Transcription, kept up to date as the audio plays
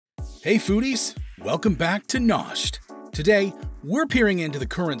Hey foodies, welcome back to Noshed. Today, we're peering into the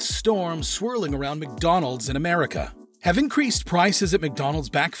current storm swirling around McDonald's in America. Have increased prices at McDonald's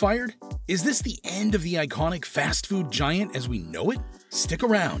backfired? Is this the end of the iconic fast food giant as we know it? Stick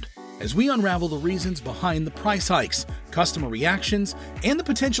around as we unravel the reasons behind the price hikes, customer reactions, and the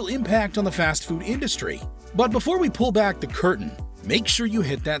potential impact on the fast food industry. But before we pull back the curtain, make sure you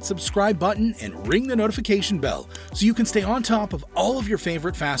hit that subscribe button and ring the notification bell so you can stay on top of all of your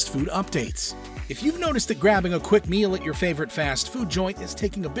favorite fast food updates. If you've noticed that grabbing a quick meal at your favorite fast food joint is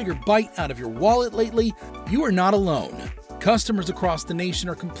taking a bigger bite out of your wallet lately, you are not alone. Customers across the nation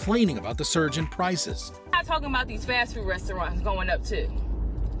are complaining about the surge in prices. I'm not talking about these fast food restaurants going up too.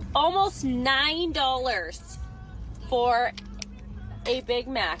 Almost $9 for a Big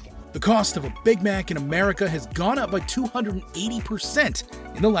Mac. The cost of a Big Mac in America has gone up by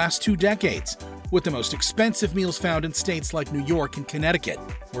 280% in the last 2 decades, with the most expensive meals found in states like New York and Connecticut,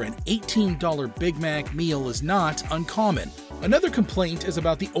 where an $18 Big Mac meal is not uncommon. Another complaint is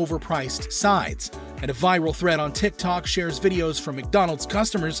about the overpriced sides, and a viral thread on TikTok shares videos from McDonald's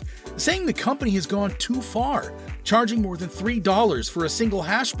customers saying the company has gone too far, charging more than $3 for a single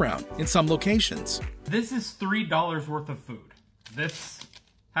hash brown in some locations. This is $3 worth of food. This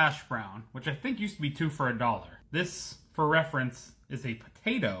hash brown, which I think used to be 2 for $1. This, for reference, is a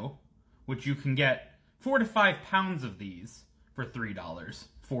potato, which you can get 4 to 5 pounds of these for $3,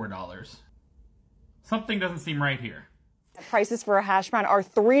 $4. Something doesn't seem right here. Prices for a hash brown are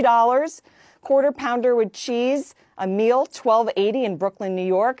 $3, quarter pounder with cheese, a meal $12.80 in Brooklyn, New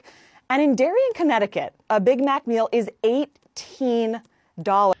York. And in Darien, Connecticut, a Big Mac meal is $18.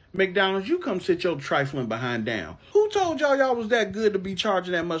 McDonald's, you come sit your trifling behind down. Who told y'all was that good to be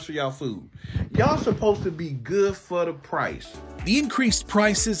charging that much for y'all food? Y'all supposed to be good for the price. The increased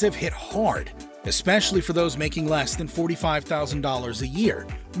prices have hit hard, especially for those making less than $45,000 a year.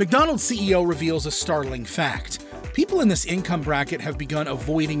 McDonald's CEO reveals a startling fact. People in this income bracket have begun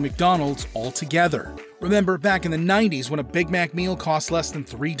avoiding McDonald's altogether. Remember back in the 90s when a Big Mac meal cost less than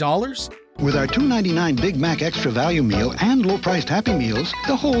 $3? With our $2.99 Big Mac Extra Value Meal and low-priced Happy Meals,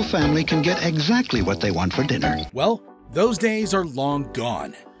 the whole family can get exactly what they want for dinner. Well, those days are long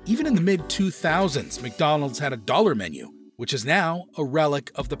gone. Even in the mid-2000s, McDonald's had a dollar menu, which is now a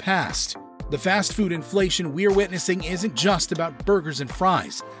relic of the past. The fast food inflation we're witnessing isn't just about burgers and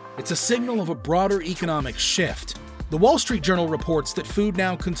fries. It's a signal of a broader economic shift. The Wall Street Journal reports that food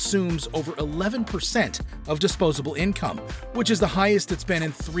now consumes over 11% of disposable income, which is the highest it's been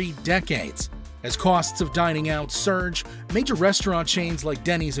in 3 decades. As costs of dining out surge, major restaurant chains like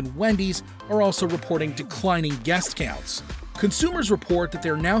Denny's and Wendy's are also reporting declining guest counts. Consumers report that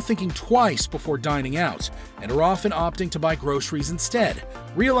they're now thinking twice before dining out and are often opting to buy groceries instead,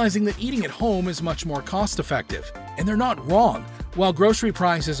 realizing that eating at home is much more cost-effective. And they're not wrong. While grocery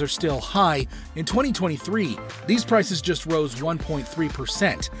prices are still high, in 2023, these prices just rose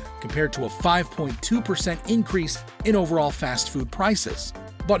 1.3%, compared to a 5.2% increase in overall fast food prices.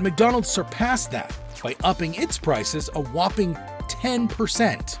 But McDonald's surpassed that by upping its prices a whopping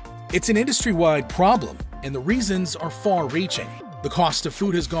 10%. It's an industry-wide problem, and the reasons are far-reaching. The cost of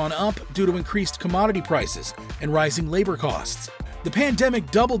food has gone up due to increased commodity prices and rising labor costs. The pandemic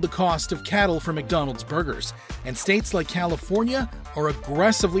doubled the cost of cattle for McDonald's burgers, and states like California are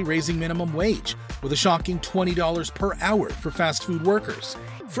aggressively raising minimum wage, with a shocking $20 per hour for fast food workers.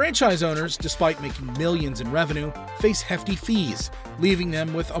 Franchise owners, despite making millions in revenue, face hefty fees, leaving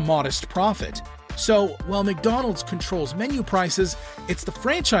them with a modest profit. So, while McDonald's controls menu prices, it's the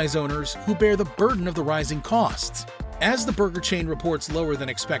franchise owners who bear the burden of the rising costs. As the burger chain reports lower than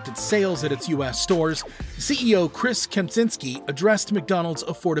expected sales at its U.S. stores, CEO Chris Kempczynski addressed McDonald's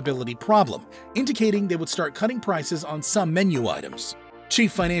affordability problem, indicating they would start cutting prices on some menu items.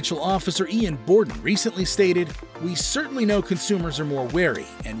 Chief Financial Officer Ian Borden recently stated, "We certainly know consumers are more wary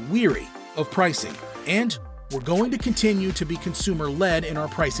and weary of pricing, and we're going to continue to be consumer-led in our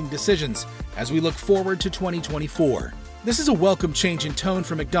pricing decisions as we look forward to 2024. This is a welcome change in tone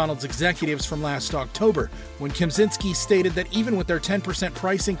from McDonald's executives from last October, when Kempczynski stated that even with their 10%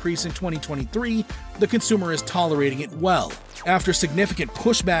 price increase in 2023, the consumer is tolerating it well. After significant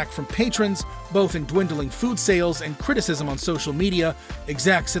pushback from patrons, both in dwindling food sales and criticism on social media,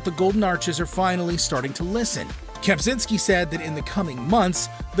 execs at the Golden Arches are finally starting to listen. Kempczynski said that in the coming months,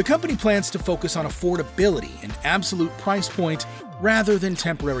 the company plans to focus on affordability and absolute price point rather than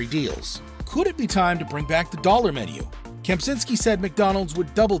temporary deals. Could it be time to bring back the dollar menu? Kempczynski said McDonald's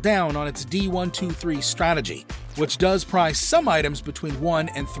would double down on its D123 strategy, which does price some items between $1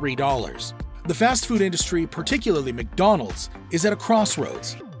 and $3. The fast food industry, particularly McDonald's, is at a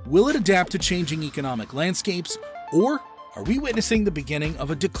crossroads. Will it adapt to changing economic landscapes, or Are we witnessing the beginning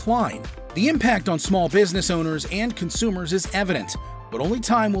of a decline? The impact on small business owners and consumers is evident, but only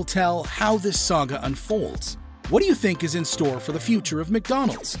time will tell how this saga unfolds. What do you think is in store for the future of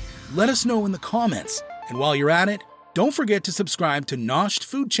McDonald's? Let us know in the comments. And while you're at it, don't forget to subscribe to Noshed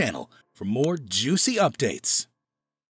Food Channel for more juicy updates.